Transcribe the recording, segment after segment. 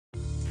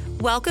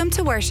Welcome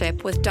to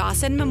worship with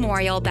Dawson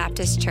Memorial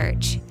Baptist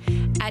Church.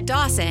 At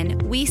Dawson,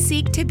 we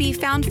seek to be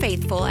found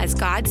faithful as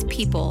God's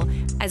people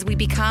as we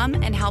become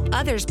and help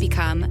others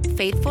become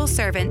faithful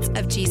servants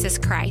of Jesus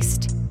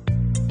Christ.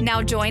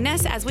 Now join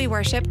us as we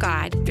worship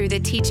God through the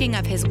teaching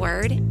of His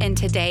Word in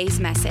today's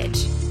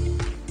message.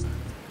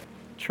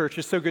 Church,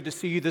 it's so good to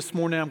see you this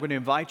morning. I'm going to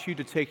invite you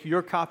to take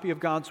your copy of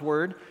God's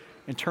Word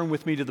and turn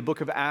with me to the book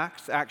of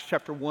Acts, Acts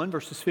chapter 1,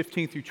 verses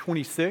 15 through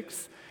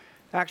 26.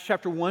 Acts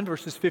chapter 1,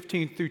 verses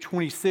 15 through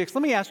 26.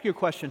 Let me ask you a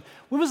question.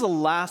 When was the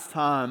last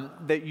time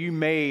that you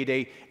made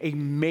a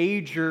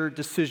major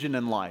decision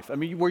in life? I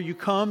mean, where you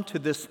come to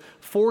this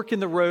fork in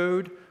the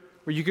road,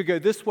 where you could go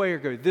this way or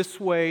go this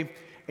way,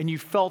 and you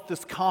felt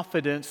this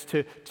confidence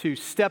to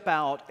step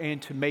out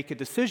and to make a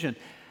decision.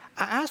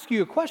 I ask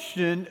you a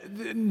question,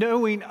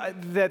 knowing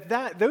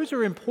that those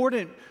are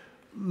important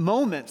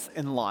moments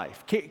in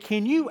life.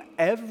 Can you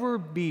ever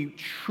be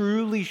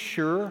truly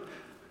sure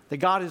that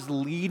God is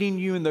leading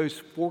you in those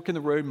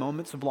fork-in-the-road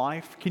moments of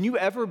life? Can you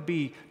ever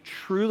be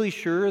truly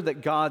sure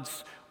that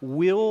God's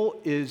will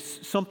is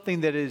something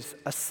that is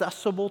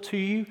accessible to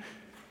you,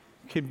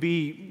 can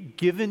be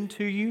given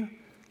to you?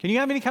 Can you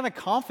have any kind of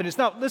confidence?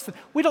 Now, listen,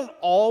 we don't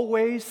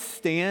always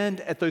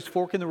stand at those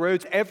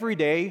fork-in-the-roads. Every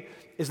day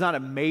is not a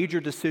major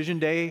decision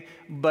day,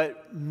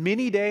 but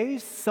many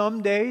days,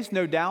 some days,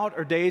 no doubt,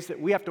 are days that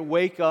we have to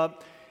wake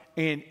up,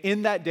 and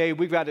in that day,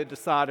 we've got to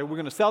decide, are we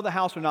going to sell the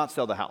house or not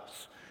sell the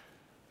house?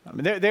 I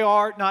mean, they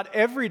are not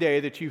every day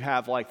that you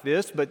have like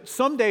this, but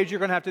some days you're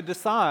going to have to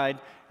decide,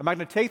 am I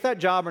going to take that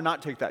job or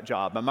not take that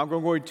job? Am I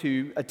going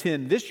to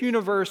attend this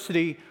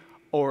university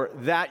or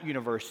that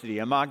university?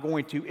 Am I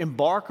going to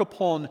embark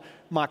upon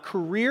my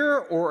career,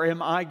 or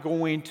am I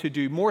going to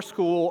do more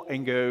school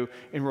and go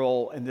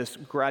enroll in this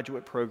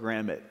graduate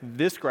program at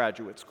this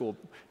graduate school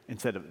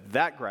instead of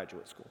that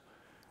graduate school?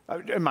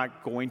 Am I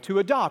going to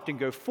adopt and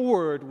go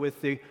forward with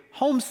the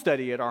home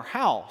study at our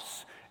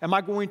house? Am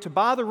I going to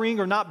buy the ring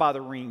or not buy the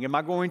ring? Am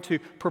I going to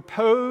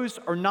propose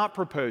or not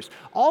propose?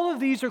 All of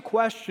these are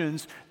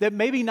questions that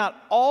maybe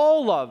not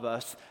all of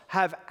us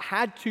have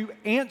had to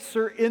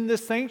answer in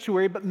this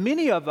sanctuary, but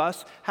many of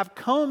us have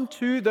come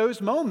to those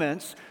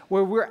moments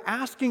where we're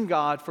asking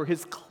God for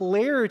His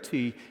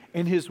clarity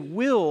and His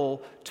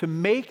will to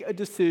make a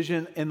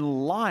decision in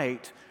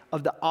light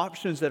of the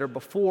options that are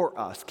before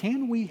us.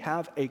 Can we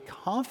have a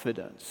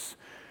confidence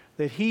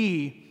that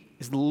He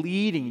is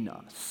leading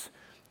us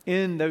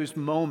in those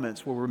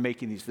moments where we're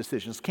making these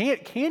decisions?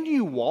 Can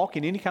you walk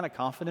in any kind of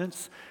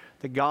confidence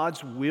that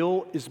God's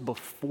will is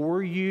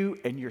before you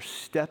and you're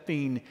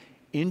stepping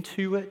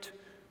into it?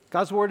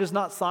 God's Word is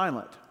not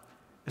silent.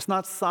 It's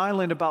not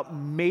silent about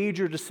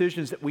major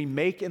decisions that we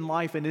make in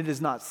life, and it is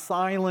not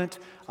silent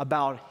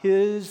about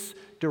His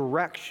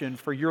direction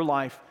for your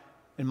life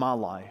and my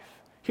life.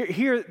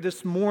 Here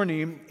this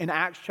morning in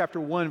Acts chapter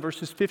 1,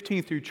 verses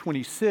 15 through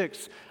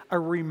 26, a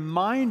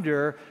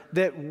reminder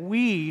that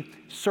we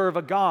serve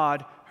a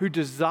God who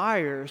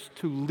desires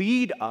to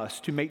lead us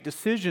to make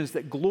decisions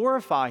that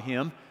glorify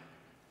Him.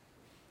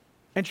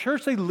 And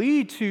church, they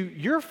lead to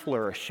your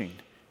flourishing,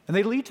 and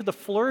they lead to the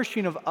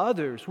flourishing of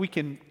others. We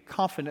can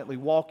confidently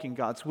walk in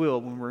God's will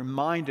when we're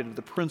reminded of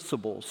the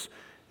principles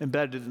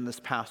embedded in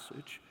this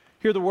passage.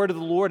 Hear the word of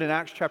the Lord in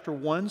Acts chapter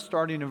 1,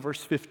 starting in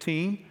verse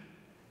 15.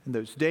 In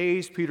those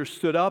days, Peter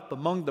stood up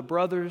among the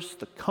brothers.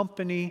 The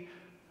company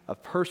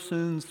of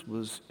persons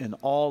was in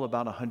all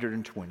about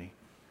 120.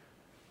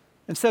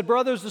 And said,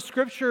 brothers, the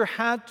scripture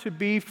had to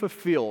be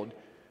fulfilled,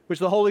 which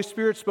the Holy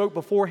Spirit spoke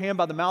beforehand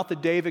by the mouth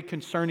of David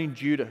concerning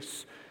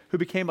Judas, who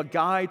became a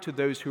guide to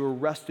those who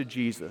arrested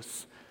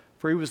Jesus.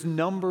 For he was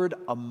numbered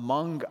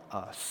among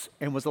us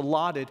and was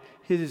allotted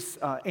his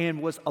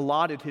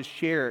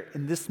share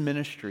in this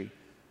ministry.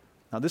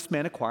 Now this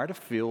man acquired a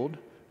field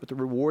with the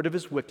reward of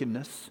his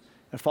wickedness,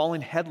 and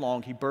falling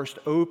headlong, he burst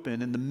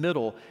open in the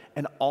middle,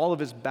 and all of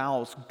his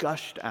bowels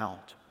gushed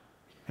out.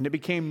 And it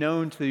became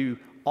known to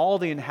all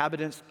the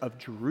inhabitants of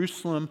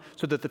Jerusalem,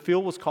 so that the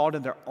field was called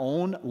in their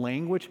own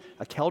language,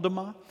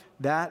 Akeldama,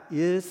 that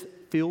is,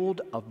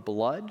 field of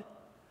blood.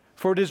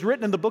 For it is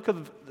written in the book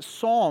of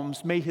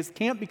Psalms, may his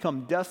camp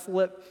become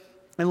desolate,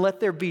 and let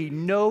there be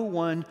no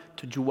one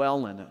to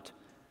dwell in it.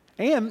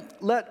 And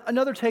let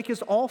another take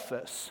his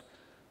office.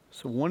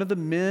 So one of the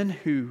men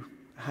who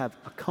have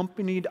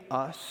accompanied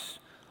us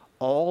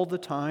all the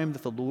time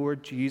that the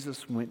Lord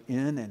Jesus went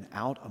in and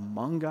out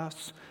among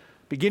us,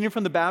 beginning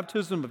from the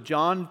baptism of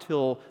John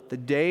till the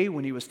day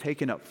when he was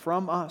taken up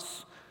from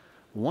us,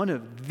 one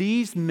of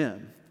these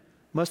men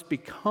must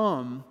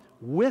become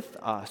with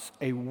us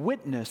a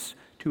witness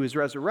to his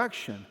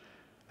resurrection.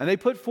 And they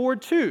put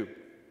forward two: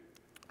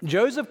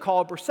 Joseph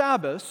called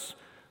Barsabbas,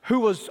 who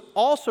was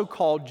also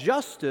called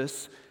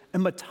Justus,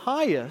 and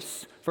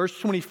Matthias, verse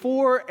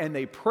 24, and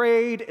they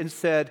prayed and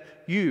said,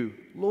 you,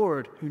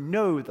 Lord, who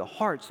know the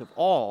hearts of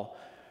all,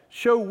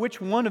 show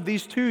which one of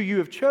these two you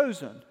have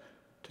chosen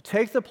to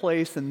take the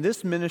place in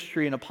this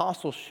ministry and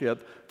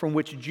apostleship from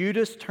which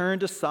Judas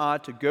turned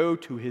aside to go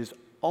to his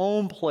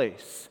own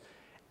place.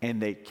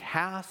 And they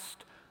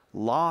cast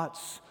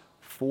lots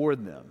for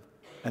them.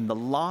 And the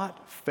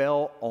lot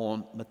fell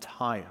on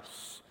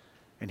Matthias,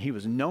 and he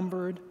was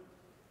numbered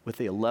with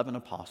the 11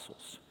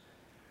 apostles.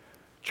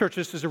 Church,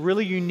 this is a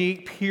really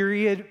unique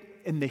period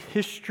in the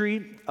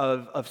history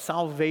of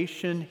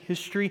salvation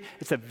history.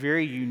 It's a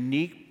very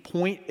unique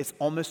point. It's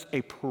almost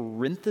a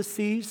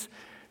parenthesis.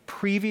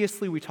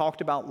 Previously, we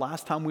talked about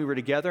last time we were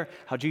together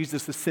how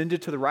Jesus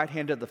ascended to the right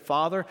hand of the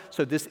Father.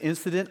 So this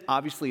incident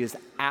obviously is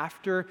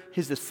after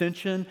his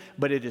ascension,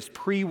 but it is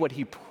pre what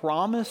he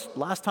promised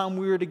last time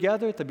we were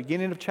together at the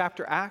beginning of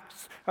chapter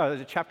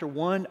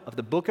 1 of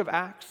the book of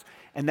Acts.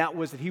 And that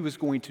was that he was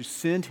going to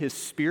send his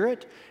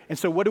Spirit. And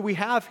so what do we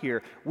have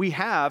here? We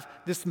have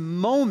this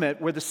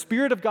moment where the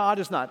Spirit of God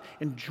is not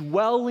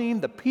indwelling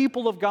the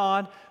people of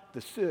God.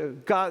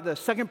 The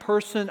second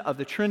person of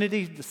the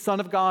Trinity, the Son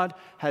of God,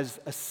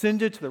 has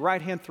ascended to the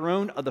right-hand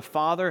throne of the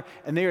Father,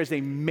 and there is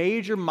a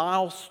major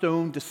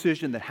milestone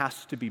decision that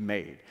has to be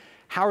made.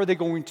 How are they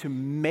going to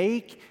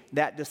make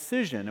that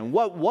decision? And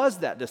what was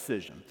that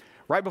decision?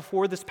 Right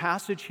before this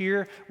passage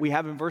here, we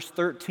have in verse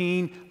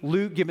 13,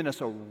 Luke giving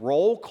us a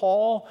roll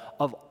call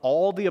of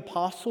all the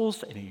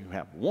apostles. And you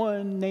have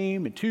one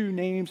name and two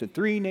names and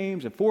three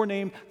names and four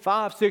names,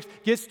 5, 6,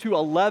 gets to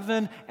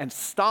 11 and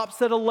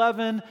stops at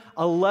 11.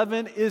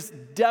 11 is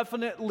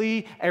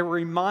definitely a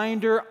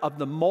reminder of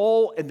the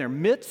mole in their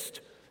midst,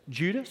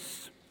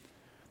 Judas,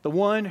 the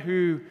one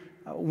who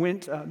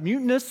went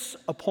mutinous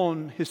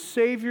upon his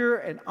Savior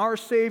and our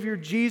Savior,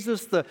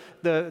 Jesus, the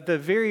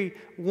very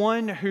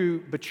one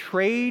who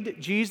betrayed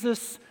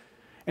Jesus.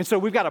 And so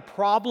we've got a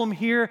problem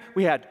here.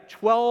 We had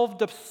 12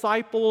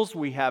 disciples.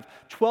 We have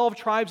 12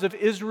 tribes of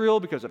Israel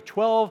because of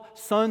 12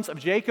 sons of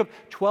Jacob.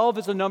 12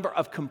 is a number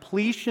of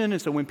completion.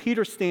 And so when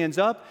Peter stands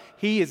up,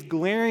 he is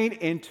glaring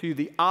into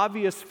the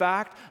obvious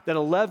fact that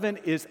 11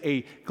 is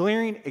a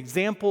glaring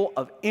example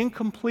of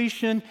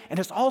incompletion. And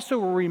it's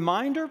also a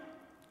reminder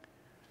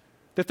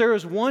that there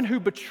is one who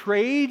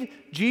betrayed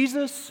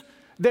Jesus.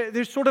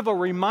 There's sort of a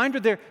reminder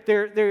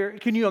there.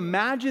 Can you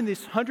imagine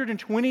these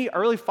 120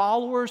 early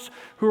followers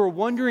who are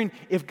wondering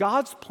if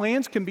God's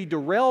plans can be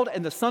derailed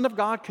and the Son of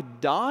God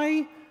could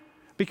die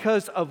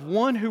because of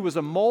one who was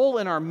a mole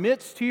in our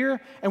midst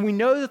here? And we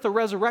know that the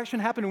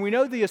resurrection happened and we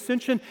know the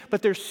ascension,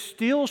 but they're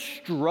still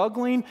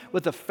struggling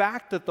with the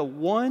fact that the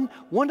one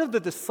of the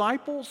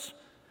disciples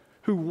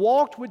who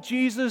walked with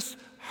Jesus,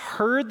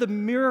 heard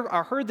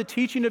the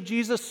teaching of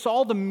Jesus,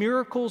 saw the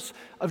miracles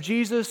of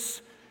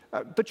Jesus,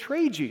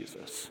 betrayed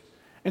Jesus.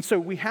 And so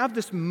we have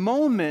this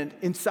moment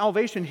in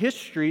salvation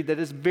history that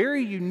is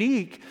very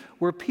unique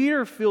where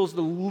Peter feels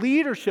the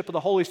leadership of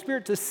the Holy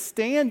Spirit to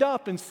stand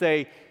up and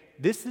say,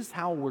 this is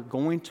how we're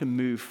going to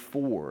move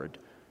forward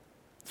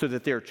so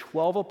that there are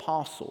 12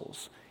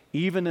 apostles,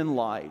 even in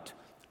light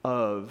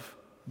of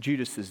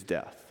Judas's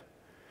death.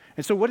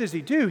 And so what does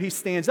he do? He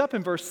stands up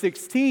in verse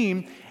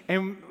 16,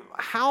 and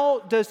how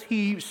does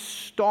he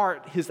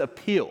start his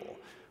appeal?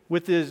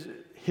 With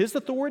his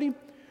authority?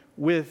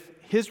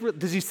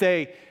 Does he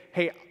say,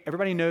 hey,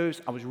 everybody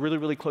knows I was really,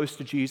 really close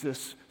to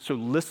Jesus, so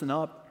listen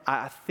up.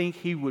 I think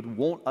he would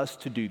want us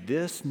to do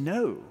this.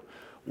 No.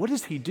 What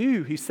does he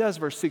do? He says,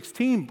 verse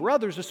 16,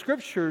 brothers, the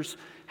scriptures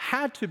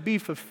had to be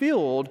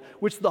fulfilled,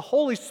 which the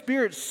Holy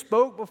Spirit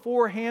spoke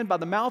beforehand by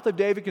the mouth of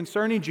David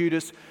concerning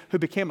Judas, who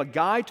became a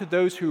guide to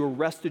those who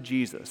arrested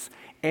Jesus.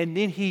 And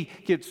then he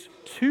gives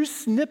two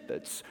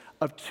snippets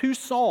of two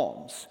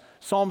Psalms,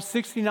 Psalm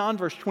 69,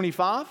 verse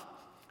 25,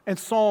 and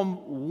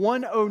Psalm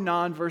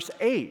 109, verse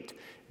 8.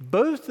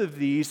 Both of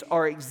these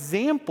are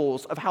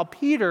examples of how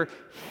Peter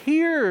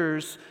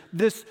hears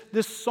this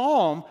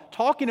psalm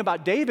talking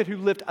about David who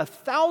lived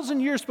 1,000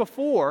 years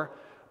before,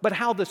 but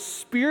how the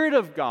Spirit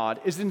of God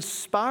is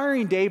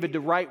inspiring David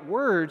to write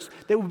words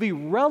that would be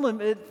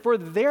relevant for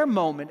their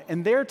moment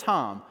and their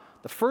time.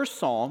 The first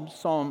psalm,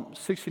 Psalm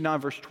 69,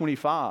 verse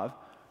 25,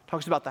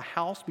 talks about the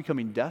house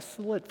becoming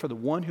desolate for the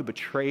one who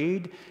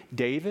betrayed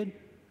David.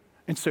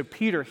 And so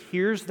Peter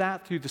hears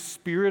that through the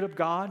Spirit of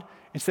God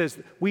and says,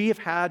 we have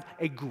had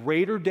a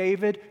greater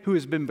David who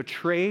has been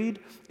betrayed,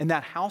 and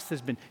that house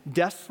has been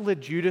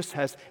desolate. Judas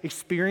has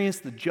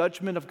experienced the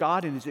judgment of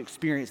God and has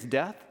experienced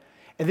death.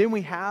 And then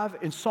we have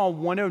in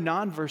Psalm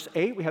 109, verse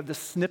 8, we have the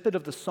snippet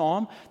of the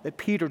psalm that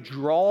Peter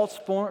draws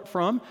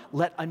from,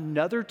 let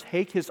another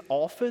take his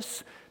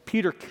office.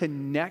 Peter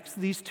connects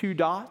these two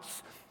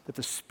dots that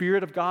the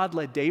Spirit of God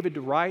led David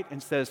to write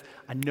and says,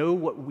 I know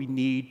what we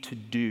need to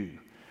do.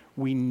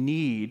 We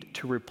need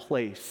to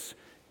replace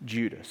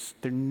Judas.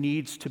 There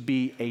needs to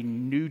be a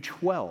new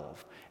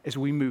 12 as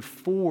we move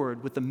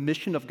forward with the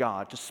mission of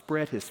God to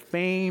spread his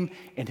fame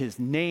and his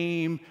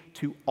name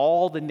to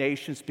all the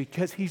nations,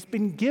 because he's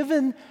been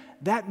given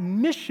that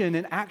mission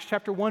in Acts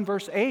chapter 1,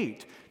 verse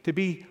 8, to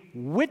be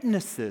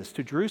witnesses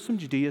to Jerusalem,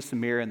 Judea,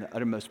 Samaria, and the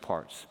uttermost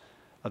parts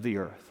of the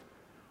earth.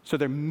 So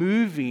they're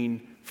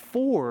moving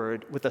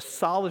forward with a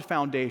solid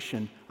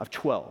foundation of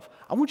 12.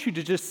 I want you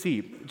to just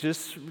see,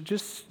 just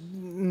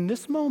in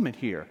this moment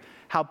here,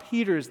 how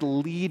Peter is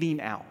leading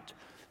out.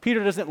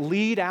 Peter doesn't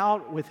lead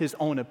out with his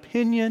own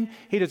opinion.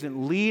 He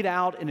doesn't lead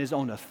out in his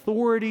own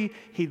authority.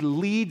 He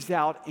leads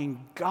out in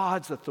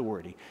God's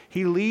authority.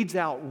 He leads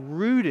out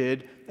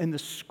rooted in the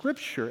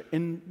Scripture,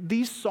 in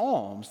these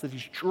Psalms that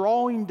he's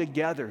drawing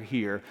together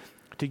here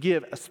to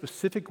give a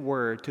specific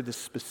word to the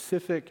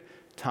specific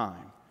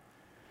time.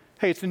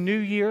 Hey, it's a new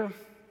year.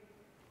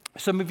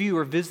 Some of you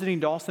are visiting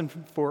Dawson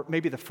for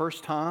maybe the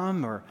first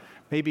time, or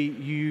maybe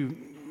you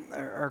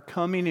are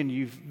coming and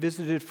you've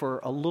visited for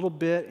a little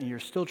bit and you're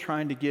still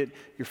trying to get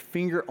your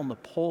finger on the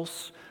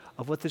pulse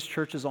of what this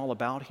church is all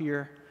about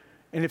here.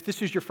 And if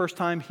this is your first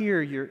time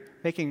here, you're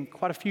making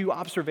quite a few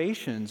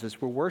observations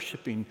as we're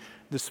worshiping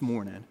this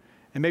morning.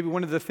 And maybe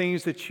one of the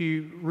things that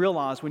you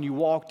realized when you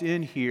walked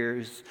in here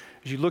is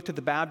as you looked at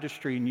the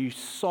baptistry and you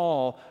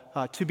saw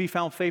to be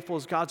found faithful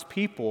as God's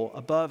people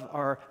above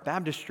our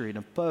baptistry and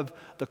above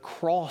the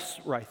cross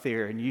right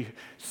there. And you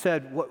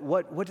said,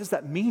 what does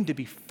that mean to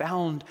be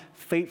found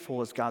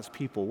faithful as God's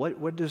people?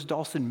 What does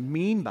Dawson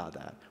mean by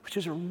that? Which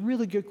is a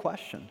really good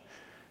question.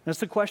 And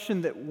it's a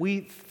question that we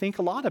think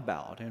a lot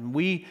about, and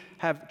we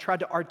have tried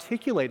to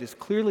articulate as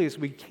clearly as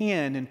we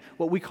can in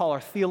what we call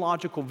our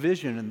theological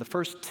vision. And the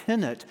first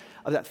tenet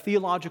of that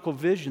theological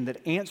vision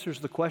that answers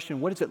the question,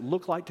 what does it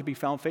look like to be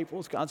found faithful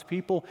as God's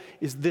people,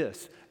 is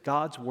this: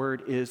 God's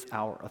word is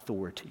our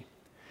authority.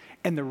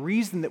 And the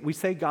reason that we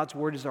say God's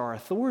word is our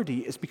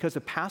authority is because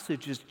of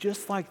passages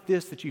just like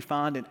this that you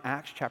find in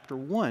Acts chapter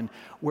 1,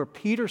 where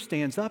Peter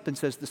stands up and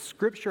says the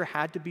Scripture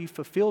had to be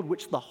fulfilled,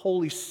 which the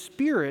Holy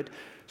Spirit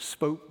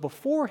spoke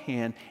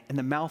beforehand in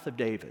the mouth of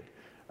David.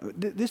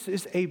 This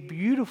is a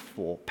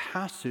beautiful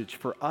passage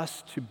for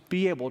us to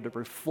be able to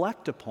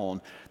reflect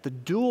upon the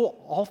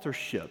dual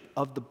authorship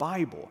of the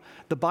Bible.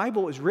 The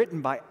Bible is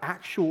written by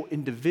actual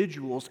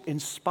individuals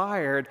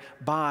inspired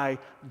by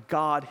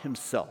God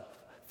himself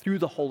through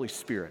the Holy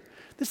Spirit.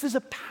 This is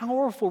a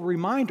powerful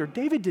reminder.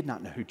 David did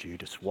not know who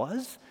Judas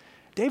was.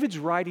 David's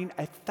writing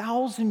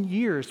 1,000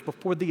 years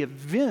before the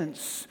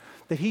events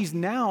that he's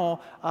now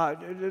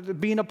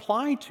being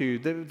applied to.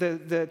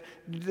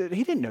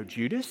 He didn't know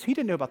Judas. He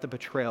didn't know about the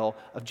betrayal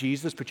of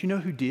Jesus. But you know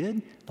who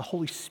did? The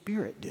Holy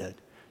Spirit did.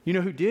 You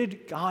know who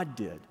did? God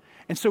did.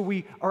 And so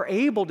we are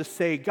able to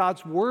say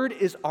God's word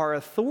is our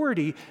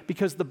authority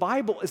because the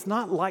Bible is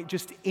not like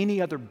just any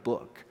other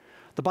book.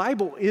 The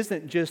Bible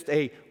isn't just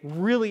a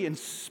really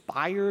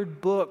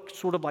inspired book,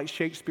 sort of like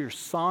Shakespeare's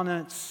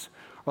sonnets,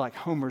 or like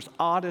Homer's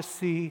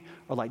Odyssey,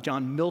 or like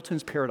John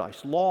Milton's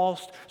Paradise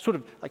Lost, sort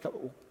of like a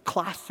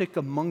classic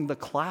among the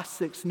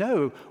classics.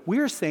 No,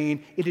 we're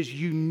saying it is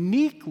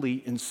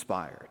uniquely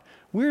inspired.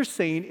 We're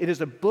saying it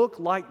is a book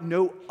like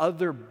no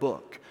other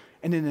book.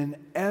 And in an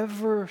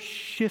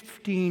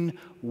ever-shifting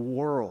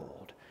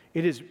world,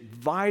 it is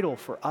vital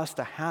for us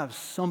to have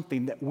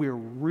something that we're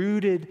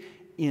rooted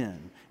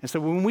in. And so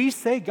when we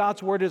say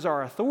God's word is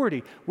our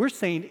authority, we're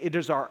saying it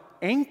is our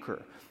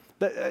anchor.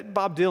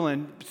 Bob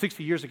Dylan,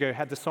 60 years ago,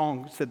 had the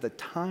song said, "The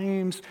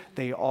times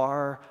they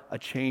are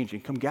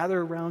a-changing. Come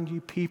gather around you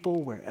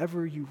people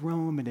wherever you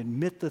roam and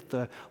admit that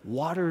the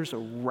waters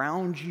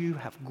around you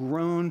have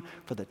grown,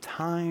 for the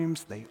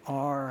times they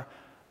are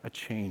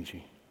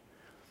a-changing."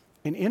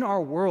 And in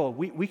our world,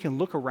 we can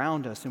look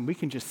around us and we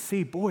can just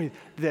see, boy,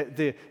 that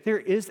there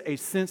is a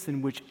sense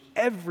in which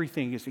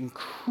everything is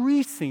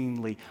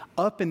increasingly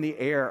up in the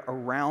air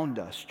around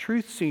us.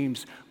 Truth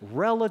seems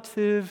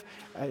relative.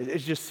 It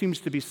just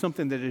seems to be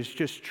something that is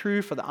just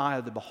true for the eye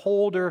of the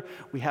beholder.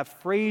 We have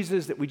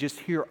phrases that we just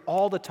hear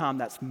all the time.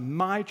 That's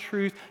my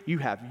truth. You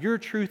have your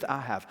truth.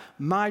 I have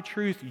my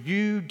truth.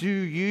 You do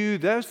you.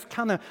 That's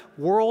kind of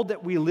world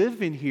that we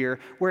live in here,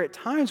 where at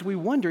times we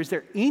wonder, is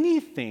there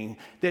anything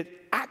that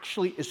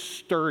actually is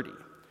sturdy?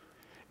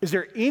 Is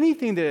there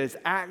anything that is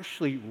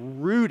actually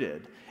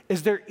rooted?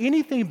 Is there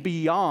anything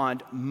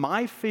beyond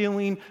my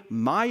feeling,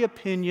 my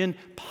opinion,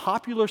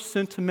 popular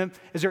sentiment?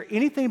 Is there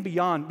anything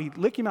beyond me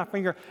licking my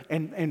finger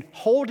and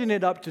holding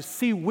it up to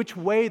see which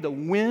way the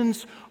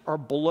winds are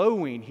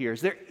blowing here?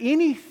 Is there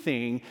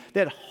anything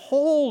that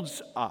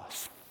holds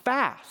us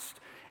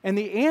fast? And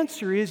the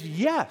answer is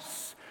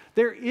yes.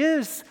 There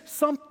is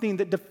something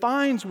that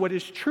defines what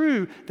is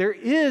true. There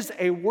is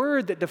a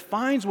word that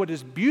defines what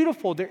is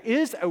beautiful. There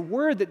is a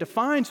word that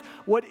defines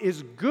what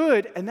is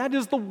good, and that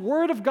is the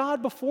word of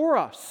God before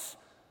us.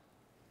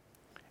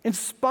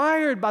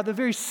 Inspired by the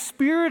very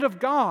Spirit of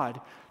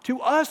God to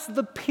us,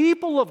 the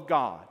people of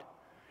God.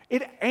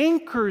 It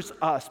anchors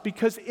us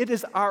because it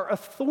is our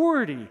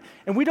authority.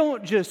 And we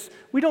don't just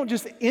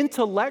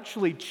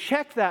intellectually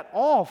check that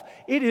off.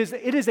 It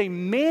is a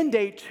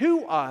mandate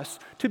to us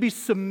to be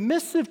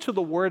submissive to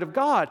the Word of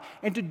God.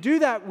 And to do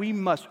that, we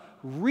must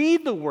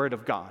read the Word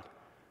of God.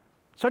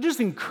 So I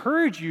just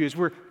encourage you, as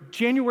we're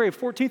January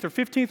 14th or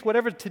 15th,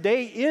 whatever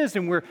today is,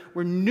 and we're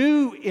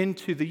new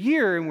into the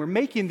year, and we're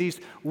making these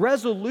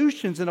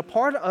resolutions, and a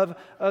part of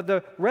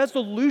the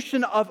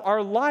resolution of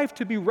our life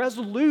to be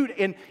resolute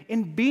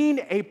in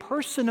being a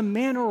person, a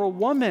man or a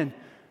woman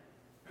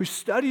who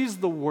studies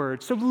the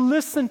Word. So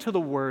listen to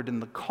the Word in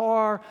the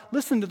car,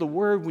 listen to the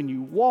Word when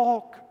you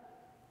walk,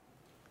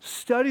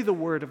 study the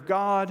Word of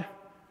God,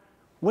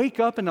 Wake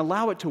up and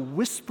allow it to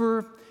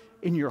whisper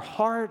in your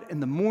heart in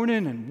the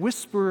morning and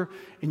whisper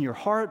in your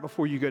heart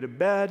before you go to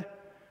bed.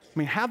 I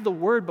mean, have the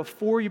word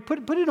before you. Put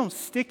it on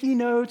sticky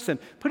notes and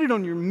put it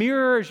on your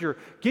mirror as you're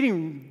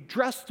getting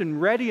dressed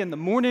and ready in the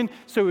morning.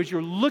 So as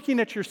you're looking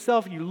at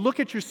yourself, you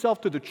look at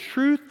yourself through the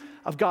truth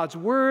of God's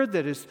word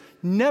that is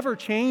never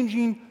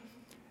changing.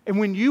 And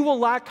when you will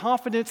lack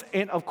confidence,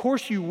 and of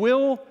course you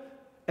will,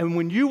 and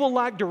when you will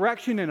lack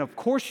direction, and of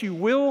course you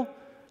will,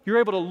 you're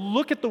able to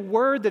look at the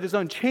word that is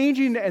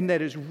unchanging and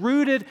that is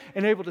rooted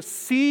and able to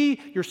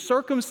see your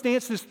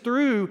circumstances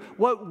through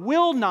what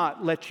will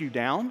not let you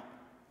down.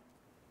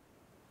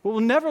 What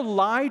will never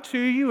lie to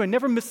you and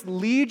never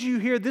mislead you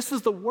here. This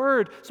is the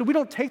word. So we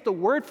don't take the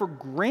word for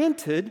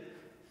granted.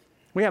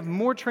 We have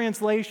more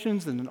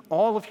translations than in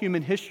all of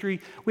human history.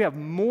 We have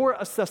more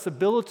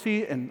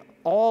accessibility in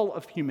all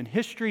of human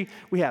history.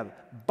 We have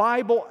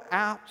Bible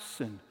apps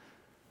and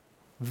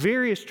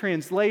various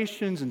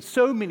translations and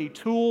so many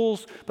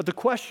tools. But the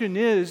question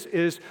is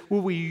will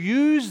we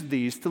use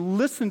these to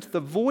listen to the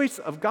voice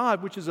of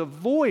God, which is a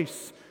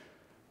voice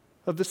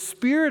of the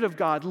Spirit of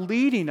God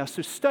leading us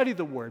to study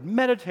the Word,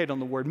 meditate on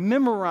the Word,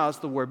 memorize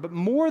the Word, but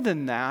more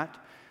than that,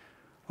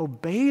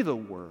 obey the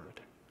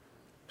Word.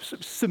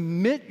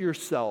 Submit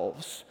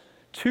yourselves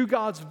to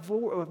God's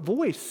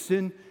voice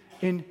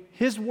in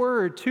His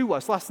Word to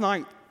us. Last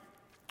night,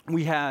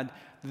 we had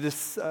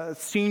this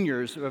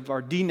seniors of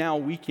our D-Now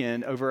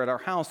weekend over at our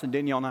house, and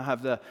Danielle and I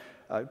have the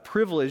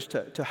privilege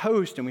to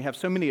host, and we have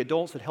so many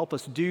adults that help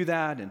us do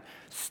that, and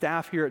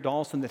staff here at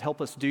Dawson that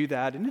help us do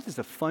that, and it is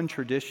a fun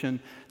tradition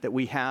that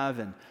we have.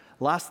 And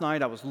last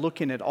night I was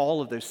looking at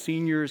all of those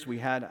seniors. We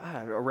had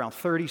around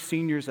 30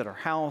 seniors at our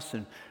house,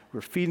 and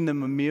we're feeding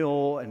them a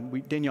meal,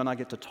 and Danielle and I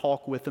get to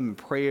talk with them and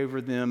pray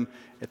over them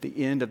at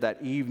the end of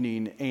that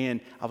evening.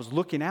 And I was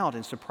looking out,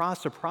 and surprise,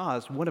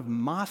 surprise, one of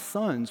my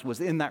sons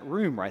was in that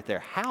room right there.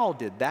 How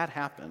did that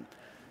happen?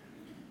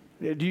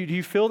 Do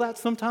you feel that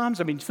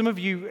sometimes? I mean, some of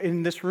you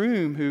in this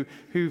room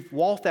who've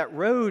walked that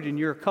road and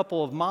you're a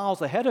couple of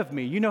miles ahead of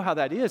me, you know how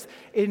that is.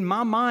 In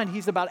my mind,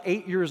 he's about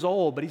 8 years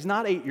old, but he's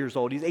not 8 years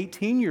old. He's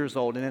 18 years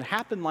old, and it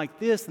happened like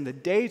this, and the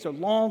days are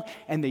long,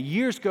 and the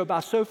years go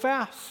by so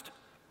fast.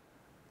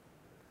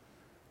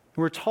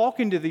 We're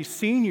talking to these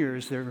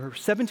seniors. They're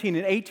 17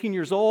 and 18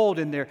 years old,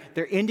 and they're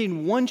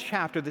ending one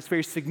chapter that's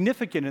very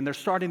significant, and they're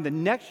starting the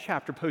next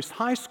chapter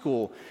post-high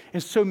school.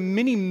 And so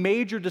many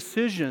major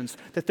decisions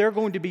that they're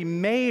going to be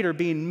made or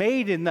being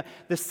made in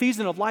the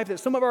season of life that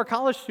some of our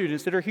college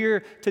students that are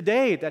here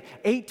today, that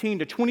 18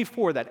 to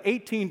 24, that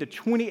 18 to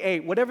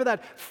 28, whatever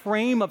that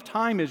frame of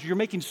time is, you're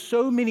making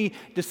so many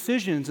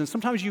decisions. And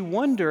sometimes you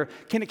wonder,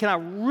 can I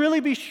really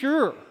be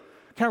sure?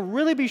 Can I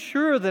really be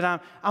sure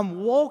that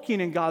I'm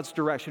walking in God's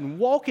direction,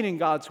 walking in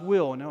God's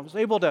will? And I was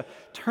able to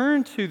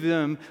turn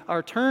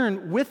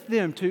with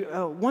them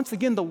to, once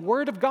again, the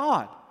Word of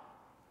God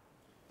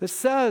that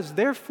says,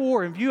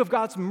 therefore, in view of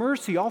God's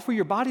mercy, offer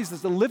your bodies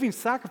as a living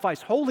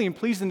sacrifice, holy and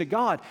pleasing to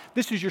God.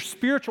 This is your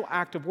spiritual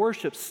act of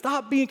worship.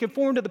 Stop being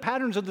conformed to the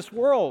patterns of this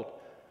world,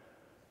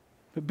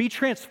 but be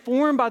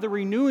transformed by the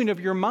renewing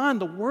of your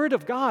mind, the Word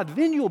of God.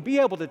 Then you'll be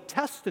able to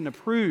test and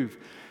approve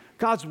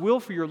God's will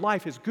for your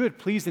life is good,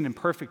 pleasing, and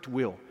perfect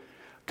will.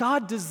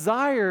 God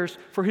desires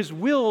for His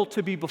will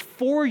to be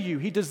before you.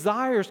 He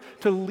desires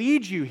to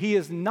lead you. He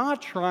is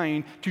not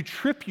trying to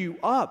trip you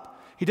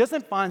up. He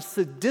doesn't find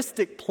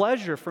sadistic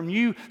pleasure from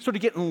you sort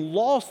of getting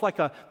lost like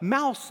a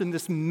mouse in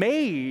this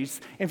maze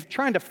and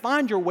trying to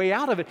find your way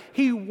out of it.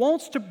 He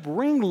wants to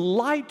bring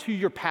light to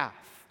your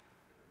path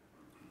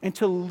and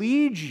to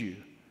lead you.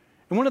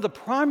 And one of the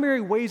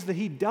primary ways that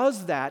He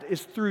does that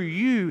is through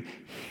you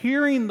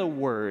hearing the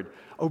Word,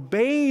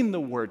 obeying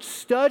the Word,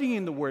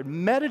 studying the Word,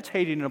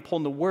 meditating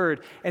upon the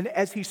Word. And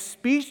as He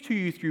speaks to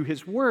you through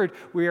His Word,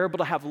 we are able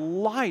to have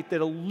light that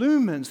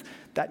illumines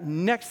that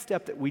next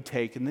step that we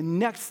take and the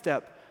next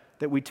step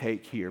that we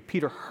take here.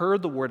 Peter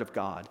heard the Word of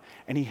God,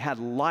 and he had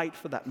light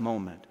for that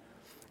moment.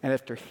 And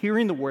after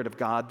hearing the Word of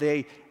God,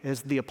 they,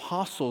 as the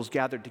apostles,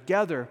 gathered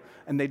together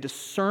and they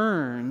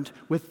discerned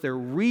with their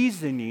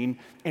reasoning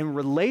and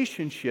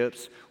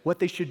relationships what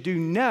they should do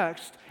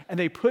next. And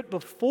they put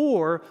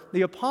before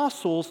the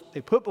apostles,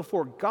 they put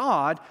before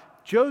God,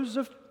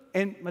 Joseph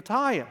and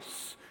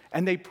Matthias.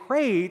 And they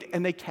prayed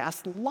and they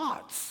cast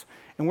lots.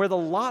 And where the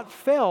lot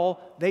fell,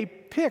 they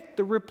picked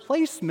the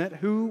replacement,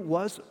 who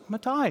was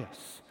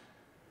Matthias.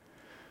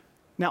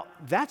 Now,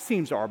 that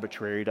seems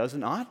arbitrary, does it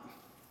not?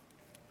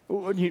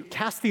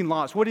 Casting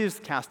lots. What is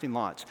casting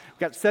lots? We've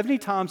got 70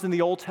 times in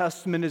the Old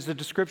Testament is a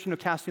description of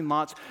casting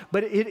lots,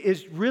 but it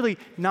is really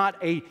not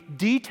a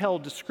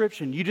detailed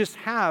description. You just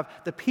have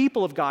the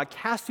people of God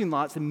casting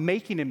lots and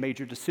making a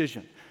major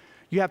decision.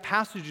 You have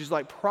passages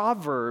like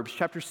Proverbs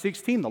chapter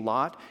 16, the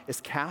lot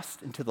is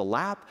cast into the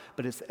lap,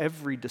 but its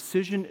every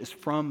decision is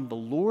from the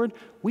Lord.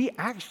 We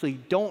actually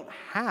don't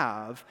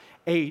have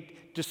a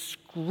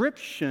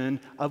description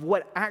of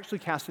what actually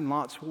casting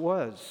lots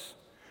was.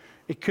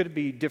 It could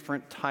be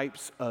different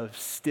types of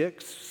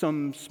sticks,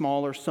 some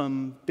smaller,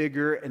 some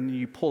bigger, and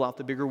you pull out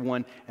the bigger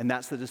one, and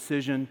that's the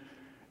decision.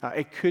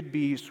 It could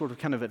be sort of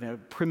kind of a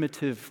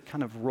primitive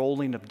kind of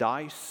rolling of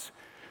dice.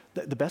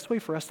 The best way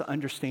for us to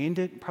understand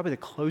it, probably the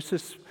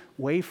closest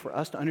way for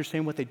us to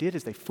understand what they did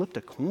is they flipped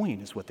a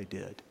coin is what they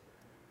did.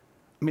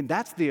 I mean,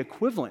 that's the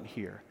equivalent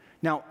here.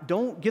 Now,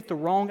 don't get the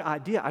wrong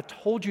idea. I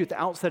told you at the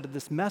outset of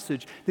this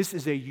message, this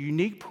is a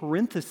unique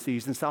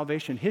parenthesis in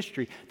salvation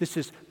history. This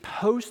is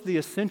post the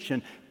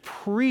ascension,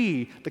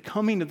 pre the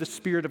coming of the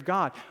Spirit of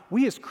God.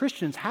 We as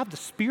Christians have the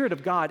Spirit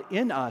of God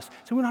in us,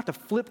 so we don't have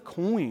to flip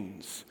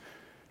coins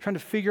trying to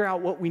figure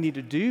out what we need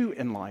to do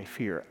in life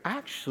here.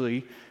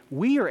 Actually,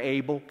 we are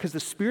able, because the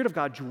Spirit of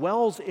God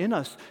dwells in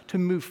us, to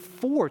move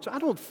forward. So I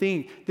don't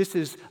think this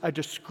is a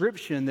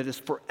description that is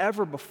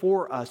forever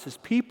before us as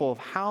people of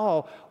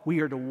how we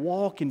are to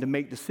walk and to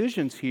make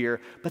decisions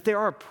here, but there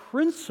are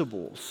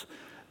principles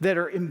that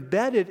are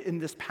embedded in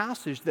this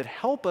passage that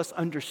help us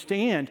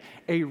understand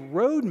a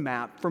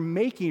roadmap for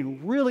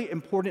making really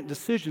important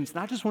decisions. And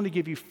I just want to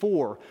give you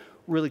 4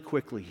 really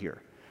quickly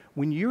here.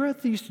 When you're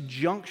at these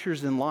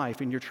junctures in life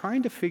and you're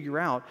trying to figure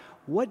out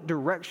what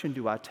direction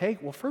do I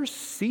take, well, first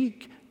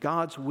seek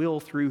God's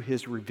will through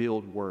his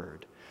revealed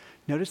word.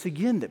 Notice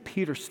again that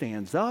Peter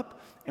stands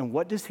up, and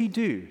what does he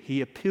do?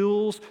 He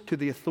appeals to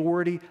the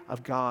authority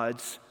of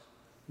God's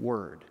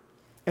word.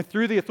 And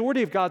through the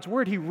authority of God's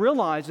word, he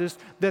realizes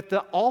that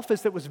the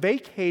office that was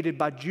vacated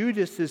by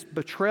Judas's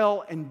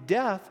betrayal and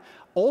death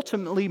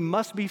ultimately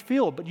must be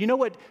filled. But you know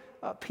what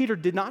Peter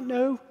did not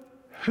know?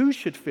 Who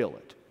should fill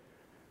it?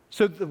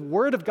 So the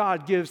Word of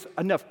God gives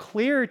enough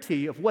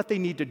clarity of what they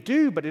need to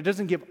do, but it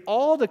doesn't give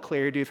all the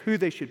clarity of who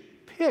they should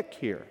pick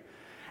here.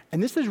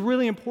 And this is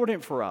really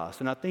important for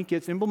us, and I think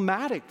it's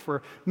emblematic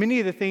for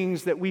many of the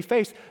things that we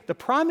face. The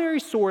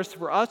primary source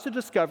for us to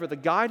discover the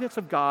guidance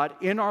of God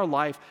in our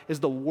life is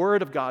the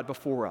Word of God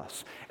before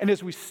us. And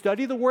as we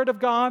study the Word of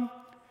God,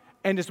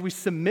 and as we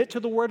submit to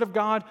the Word of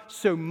God,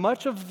 so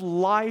much of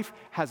life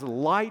has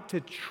light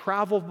to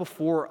travel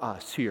before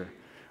us here.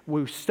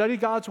 We study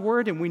God's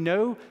word, and we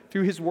know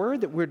through his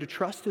word that we're to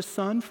trust his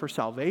Son for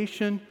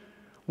salvation.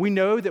 We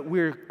know that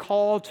we're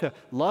called to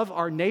love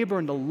our neighbor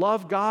and to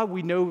love God.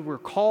 We know we're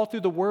called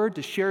through the word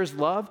to share his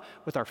love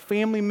with our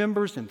family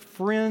members and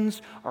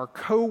friends, our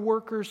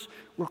co-workers.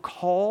 We're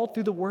called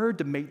through the word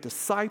to make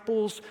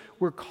disciples.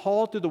 We're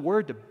called through the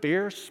word to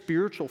bear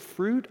spiritual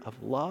fruit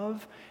of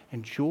love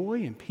and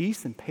joy and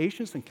peace and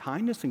patience and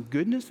kindness and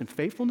goodness and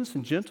faithfulness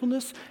and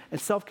gentleness and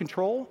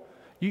self-control.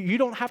 You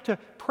don't have to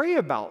pray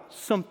about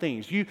some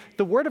things.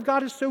 The Word of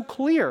God is so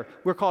clear.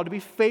 We're called to be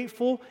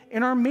faithful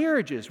in our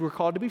marriages. We're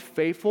called to be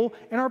faithful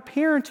in our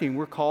parenting.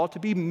 We're called to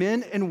be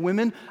men and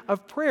women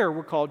of prayer.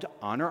 We're called to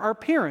honor our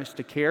parents,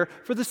 to care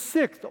for the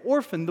sick, the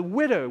orphan, the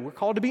widow. We're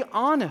called to be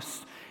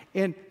honest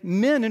and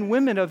men and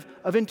women of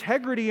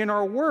integrity in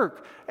our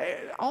work.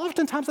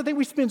 Oftentimes, I think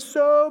we spend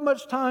so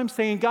much time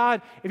saying,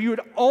 God, if you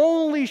would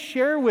only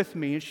share with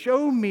me and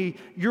show me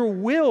your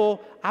will,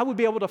 I would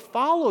be able to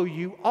follow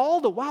you.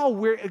 All the while,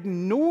 we're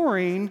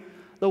ignoring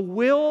the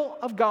will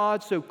of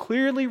God so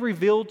clearly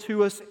revealed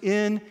to us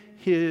in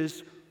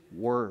his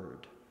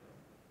word.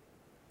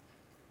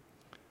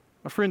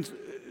 My friends,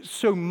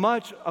 so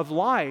much of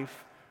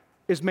life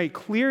is made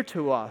clear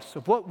to us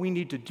of what we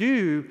need to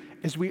do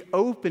as we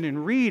open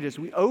and read, as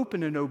we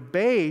open and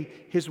obey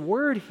his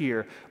word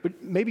here.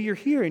 But maybe you're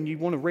here and you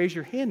want to raise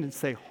your hand and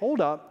say,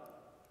 hold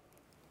up.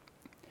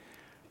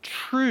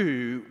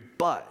 True,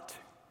 but.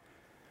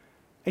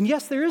 And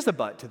yes, there is a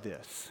but to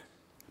this.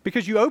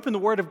 Because you open the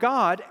Word of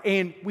God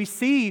and we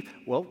see,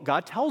 well,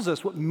 God tells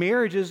us what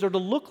marriages are to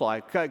look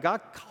like. God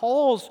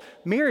calls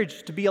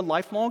marriage to be a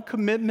lifelong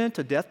commitment,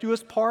 a death do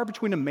us part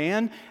between a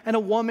man and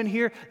a woman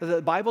here.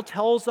 The Bible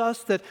tells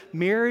us that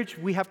marriage,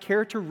 we have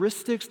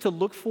characteristics to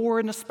look for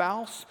in a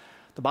spouse.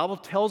 The Bible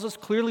tells us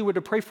clearly we're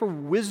to pray for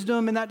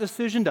wisdom in that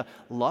decision, to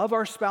love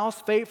our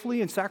spouse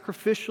faithfully and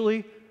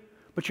sacrificially.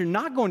 But you're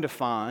not going to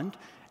find,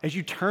 as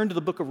you turn to the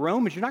book of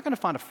Romans, you're not going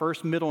to find a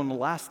first, middle, and a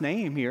last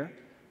name here.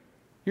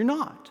 You're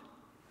not.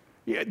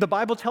 The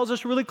Bible tells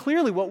us really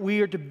clearly what we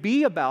are to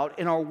be about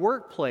in our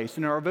workplace,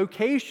 in our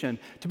vocation,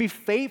 to be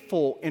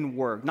faithful in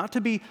work, not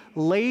to be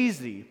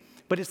lazy.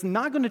 But it's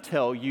not going to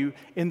tell you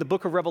in the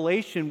book of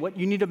Revelation what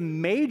you need to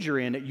major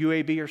in at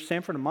UAB or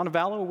Sanford or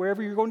Montevallo or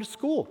wherever you're going to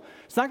school.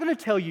 It's not going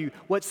to tell you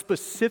what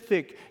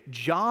specific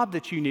job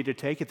that you need to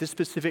take at this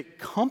specific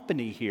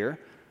company here.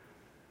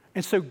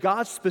 And so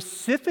God's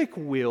specific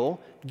will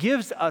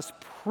gives us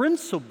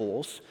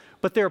principles,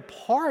 but there are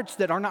parts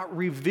that are not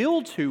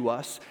revealed to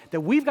us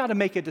that we've got to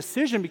make a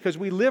decision because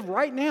we live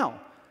right now.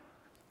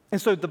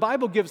 And so the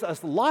Bible gives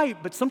us light,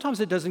 but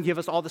sometimes it doesn't give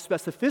us all the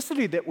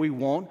specificity that we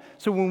want.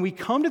 So when we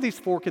come to these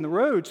fork in the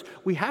roads,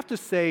 we have to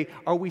say,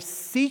 are we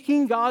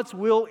seeking God's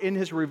will in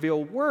his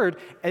revealed word?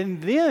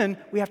 And then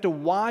we have to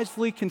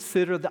wisely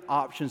consider the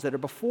options that are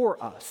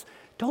before us.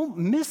 Don't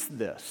miss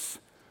this.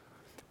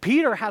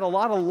 Peter had a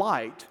lot of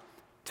light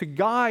to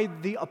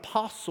guide the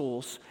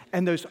apostles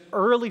and those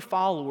early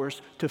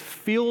followers to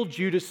fill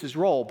Judas's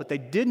role, but they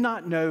did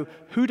not know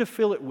who to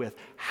fill it with.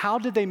 How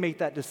did they make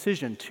that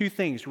decision? Two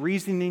things,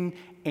 reasoning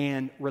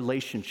and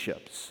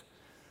relationships.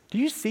 Do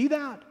you see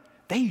that?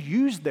 they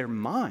used their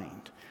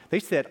mind. They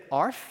said,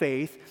 our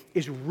faith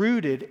is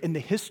rooted in the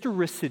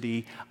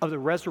historicity of the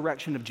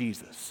resurrection of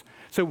Jesus.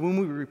 So when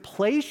we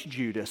replace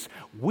Judas,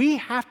 we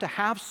have to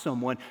have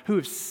someone who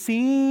has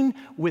seen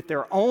with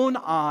their own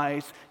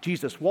eyes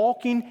Jesus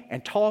walking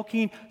and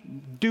talking,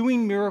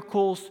 doing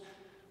miracles,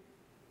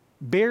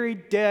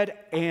 buried, dead,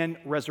 and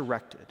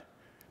resurrected.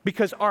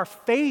 Because our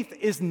faith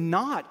is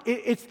not,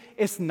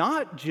 it's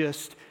not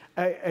just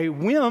a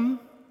whim,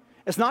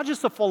 it's not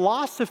just a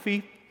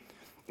philosophy,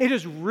 it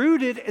is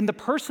rooted in the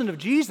person of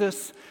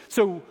Jesus.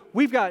 So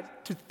we've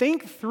got to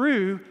think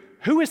through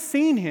who has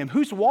seen him,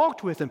 who's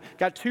walked with him.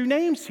 Got two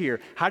names here.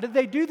 How did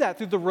they do that?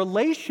 Through the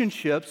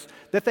relationships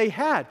that they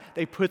had.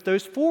 They put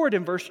those forward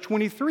in verse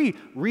 23,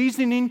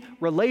 reasoning,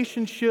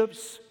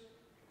 relationships.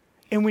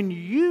 And when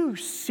you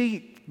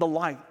seek the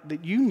light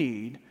that you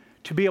need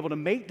to be able to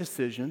make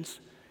decisions,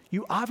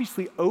 you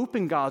obviously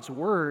open God's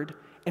word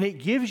and it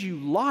gives you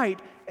light,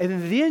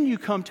 and then you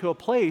come to a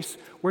place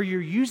where you're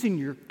using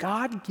your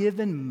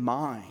God-given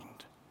mind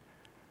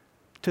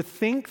to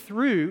think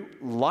through,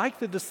 like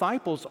the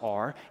disciples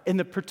are, in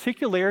the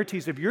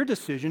particularities of your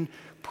decision,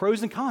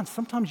 pros and cons.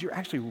 Sometimes you're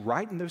actually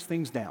writing those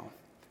things down.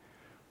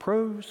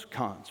 Pros,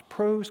 cons,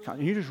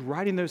 and you're just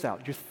writing those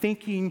out. You're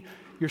thinking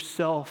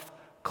yourself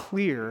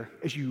clear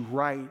as you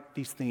write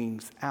these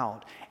things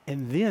out.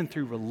 And then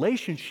through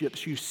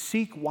relationships, you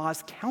seek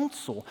wise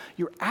counsel.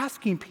 You're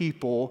asking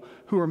people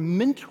who are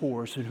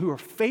mentors and who are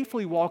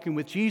faithfully walking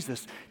with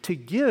Jesus to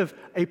give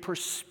a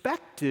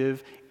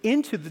perspective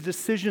into the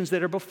decisions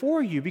that are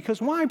before you.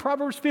 Because why?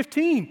 Proverbs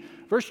 15,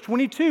 verse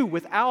 22,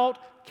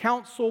 without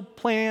counsel,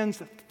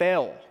 plans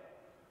fail,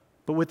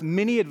 but with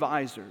many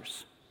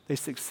advisors, they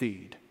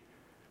succeed.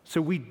 So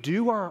we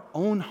do our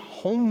own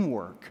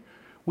homework.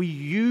 We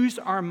use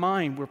our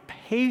mind. We're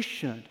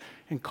patient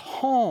and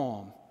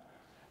calm.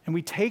 And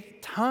we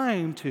take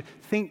time to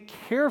think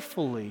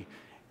carefully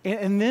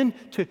and then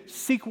to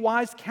seek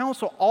wise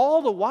counsel.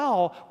 All the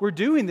while we're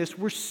doing this,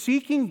 we're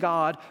seeking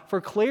God for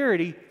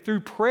clarity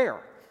through prayer.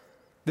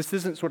 This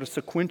isn't sort of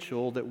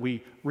sequential that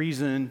we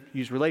reason,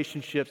 use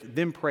relationships,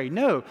 then pray.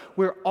 No,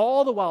 we're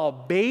all the while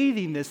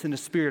bathing this in a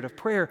spirit of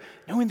prayer,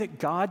 knowing that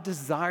God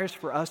desires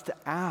for us to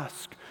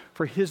ask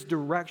for his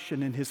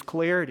direction and his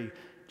clarity.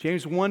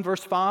 James 1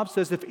 verse 5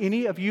 says, if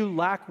any of you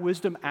lack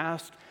wisdom,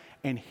 ask,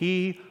 and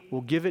he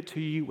will give it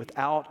to you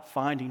without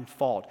finding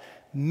fault.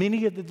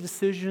 Many of the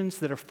decisions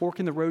that are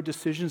fork in the road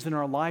decisions in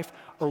our life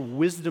are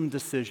wisdom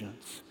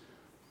decisions.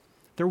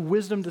 They're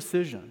wisdom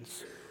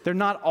decisions. They're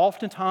not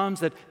oftentimes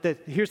that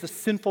here's a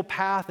sinful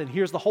path and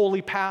here's the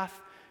holy path.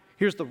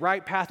 Here's the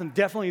right path, and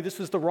definitely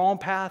this is the wrong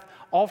path.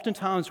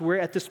 Oftentimes we're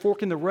at this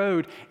fork in the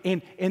road,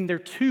 and there are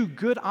two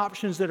good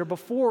options that are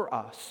before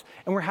us.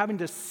 And we're having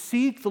to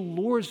seek the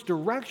Lord's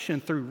direction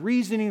through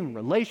reasoning,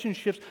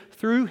 relationships,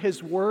 through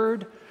his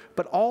word.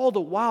 But all the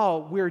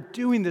while, we're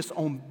doing this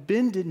on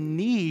bended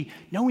knee,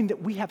 knowing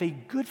that we have a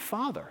good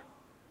Father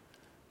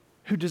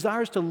who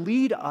desires to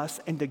lead us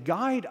and to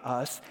guide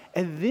us.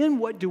 And then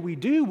what do?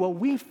 Well,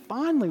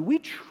 we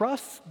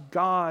trust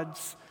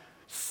God's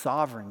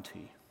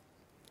sovereignty.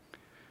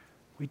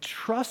 We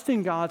trust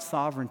in God's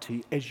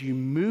sovereignty as you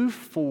move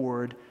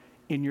forward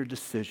in your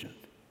decision.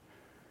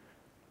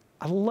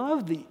 I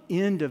love the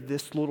end of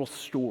this little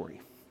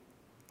story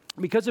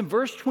because in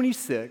verse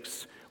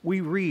 26,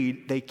 we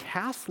read, they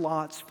cast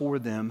lots for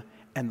them,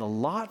 and the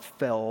lot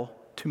fell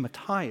to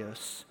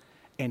Matthias,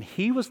 and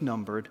he was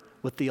numbered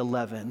with the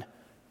 11,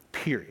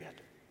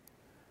 period.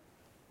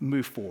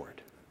 Move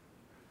forward.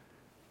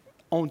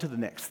 On to the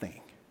next thing.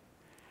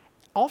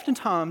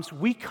 Oftentimes,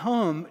 we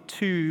come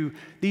to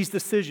these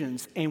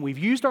decisions and we've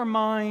used our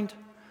mind,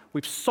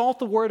 we've sought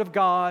the word of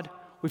God,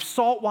 we've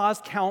sought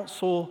wise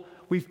counsel,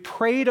 we've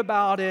prayed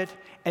about it,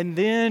 and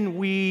then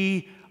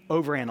we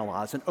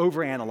overanalyze and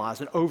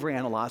overanalyze and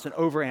overanalyze and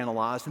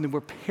overanalyze, and then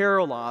we're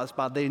paralyzed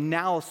by the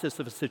analysis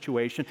of a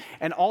situation.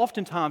 And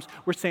oftentimes,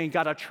 we're saying,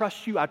 God, I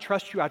trust you, I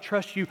trust you, I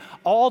trust you,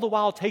 all the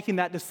while taking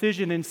that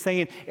decision and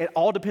saying, it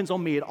all depends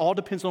on me, it all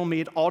depends on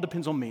me, it all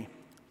depends on me.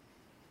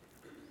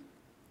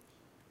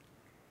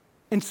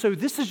 And so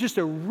this is just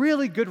a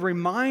really good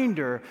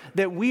reminder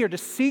that we are to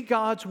seek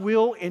God's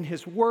will in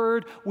his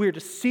word. We are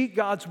to seek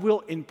God's will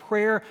in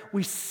prayer.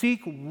 We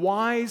seek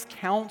wise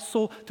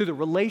counsel through the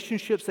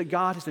relationships that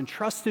God has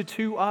entrusted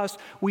to us.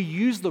 We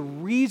use the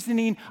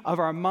reasoning of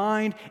our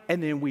mind,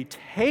 and then we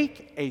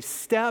take a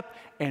step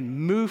and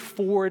move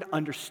forward,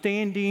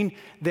 understanding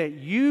that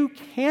you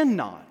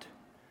cannot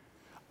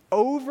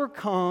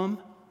overcome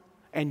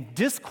and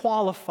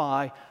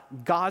disqualify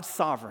God's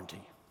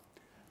sovereignty.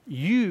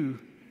 You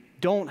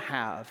don't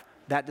have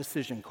that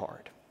decision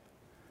card.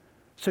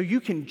 So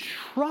you can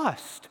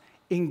trust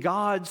in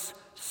God's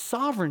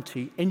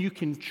sovereignty, and you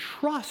can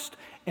trust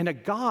in a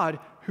God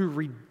who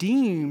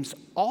redeems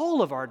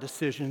all of our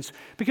decisions,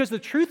 because the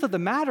truth of the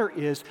matter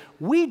is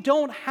we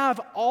don't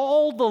have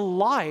all the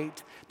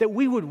light that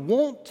we would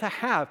want to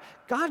have.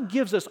 God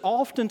gives us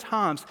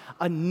oftentimes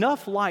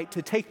enough light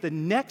to take the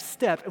next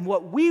step, and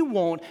what we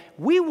want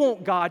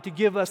God to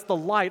give us the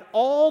light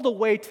all the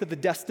way to the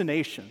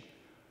destination.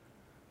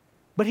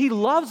 But he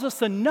loves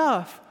us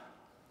enough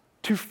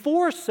to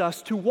force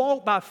us to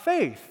walk by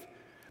faith.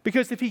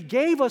 Because if he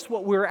gave us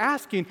what we're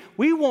asking,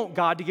 we want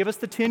God to give us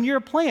the 10-year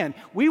plan.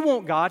 We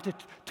want God to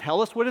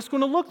tell us what it's going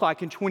to look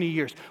like in 20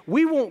 years.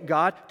 We want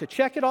God to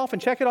check it off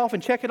and check it off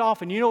and check it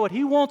off. And you know what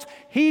he wants?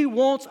 He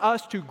wants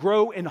us to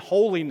grow in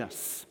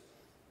holiness.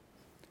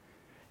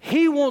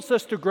 He wants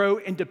us to grow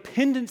in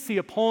dependency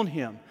upon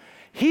him.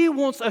 He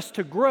wants us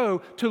to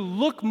grow to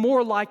look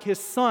more like his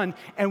son.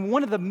 And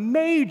one of the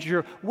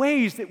major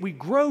ways that we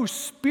grow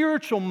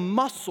spiritual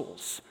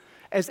muscles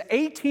as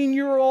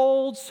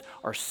 18-year-olds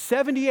or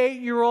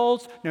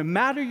 78-year-olds, no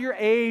matter your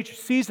age,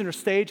 season, or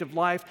stage of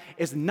life,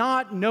 is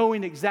not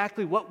knowing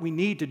exactly what we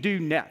need to do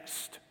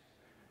next,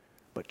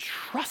 but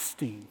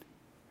trusting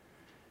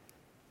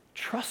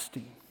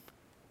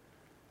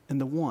in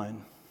the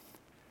one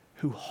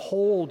who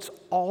holds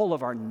all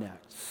of our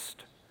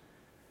next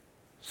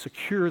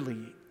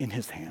securely in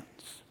his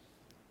hands.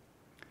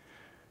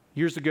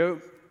 Years ago,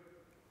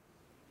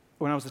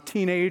 when I was a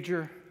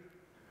teenager,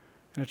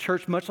 in a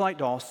church much like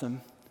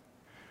Dawson,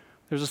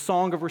 there's a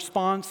song of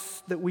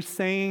response that we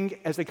sang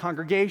as a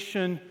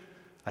congregation,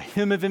 a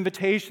hymn of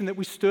invitation that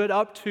we stood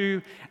up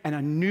to, and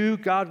I knew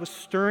God was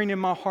stirring in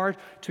my heart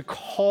to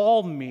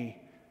call me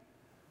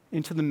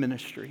into the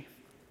ministry.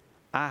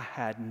 I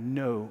had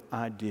no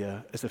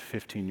idea as a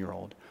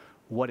 15-year-old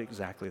what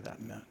exactly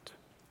that meant.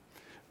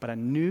 But I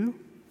knew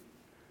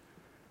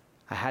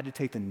I had to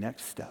take the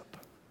next step.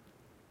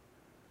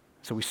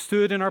 So we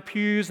stood in our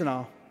pews, and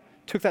I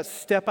took that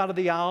step out of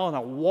the aisle, and I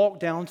walked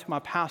down to my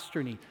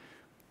pastor, and he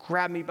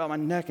grabbed me by my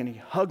neck, and he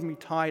hugged me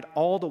tight,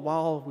 all the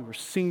while we were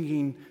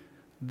singing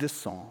this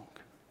song.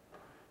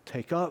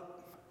 Take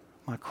up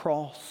my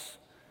cross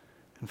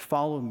and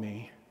follow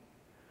me.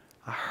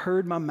 I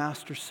heard my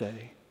master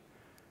say,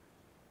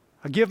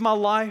 I give my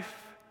life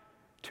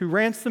to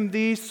ransom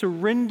thee.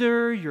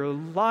 Surrender your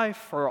life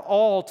for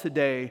all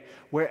today.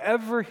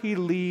 Wherever he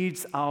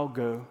leads, I'll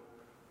go.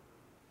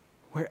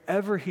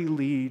 Wherever he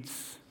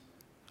leads,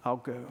 I'll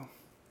go.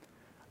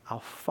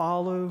 I'll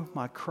follow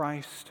my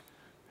Christ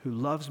who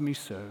loves me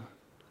so.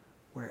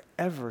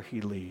 Wherever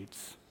he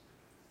leads,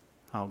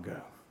 I'll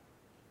go.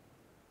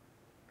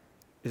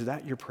 Is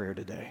that your prayer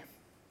today?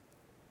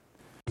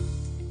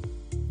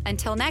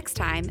 Until next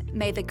time,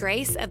 may the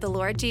grace of the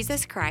Lord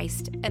Jesus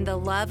Christ and the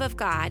love of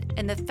God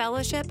and the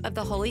fellowship of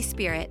the Holy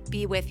Spirit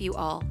be with you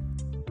all.